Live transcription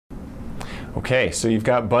Okay, so you've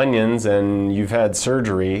got bunions and you've had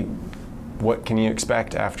surgery. What can you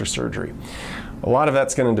expect after surgery? A lot of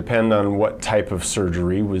that's going to depend on what type of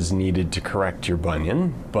surgery was needed to correct your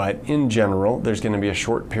bunion, but in general, there's going to be a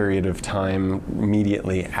short period of time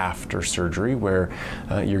immediately after surgery where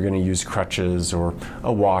you're going to use crutches or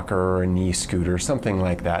a walker or a knee scooter, something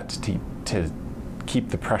like that to keep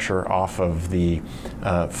the pressure off of the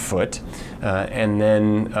foot, and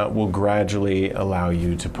then we'll gradually allow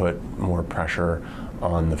you to put more pressure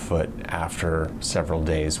on the foot after several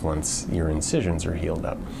days once your incisions are healed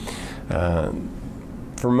up.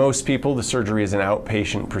 For most people, the surgery is an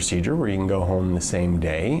outpatient procedure where you can go home the same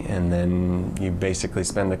day, and then you basically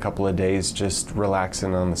spend a couple of days just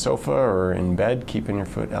relaxing on the sofa or in bed, keeping your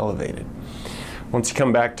foot elevated. Once you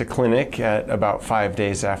come back to clinic at about 5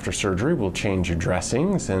 days after surgery, we'll change your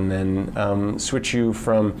dressings and then switch you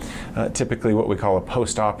from typically what we call a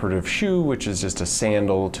post-operative shoe, which is just a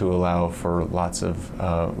sandal to allow for lots of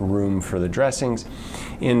room for the dressings,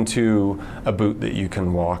 into a boot that you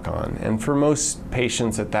can walk on. And for most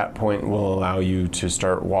patients at that point, we'll allow you to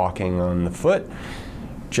start walking on the foot,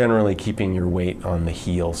 generally keeping your weight on the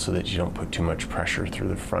heel so that you don't put too much pressure through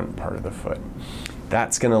the front part of the foot.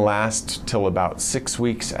 That's going to last till about 6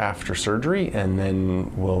 weeks after surgery, and then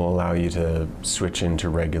we'll allow you to switch into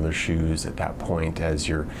regular shoes at that point as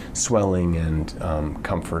your swelling and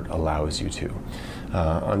comfort allows you to.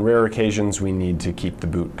 On rare occasions, we need to keep the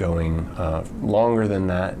boot going longer than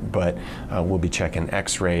that, but we'll be checking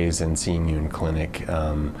x-rays and seeing you in clinic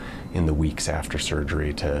in the weeks after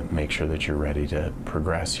surgery to make sure that you're ready to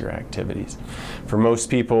progress your activities. For most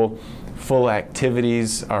people, full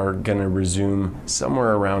activities are going to resume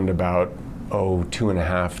somewhere around about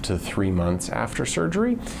 2.5 to 3 months after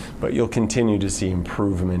surgery, but you'll continue to see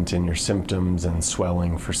improvement in your symptoms and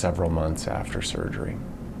swelling for several months after surgery.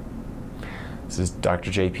 This is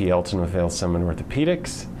Dr. J.P. Elton with Vail Summit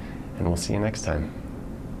Orthopedics, and we'll see you next time.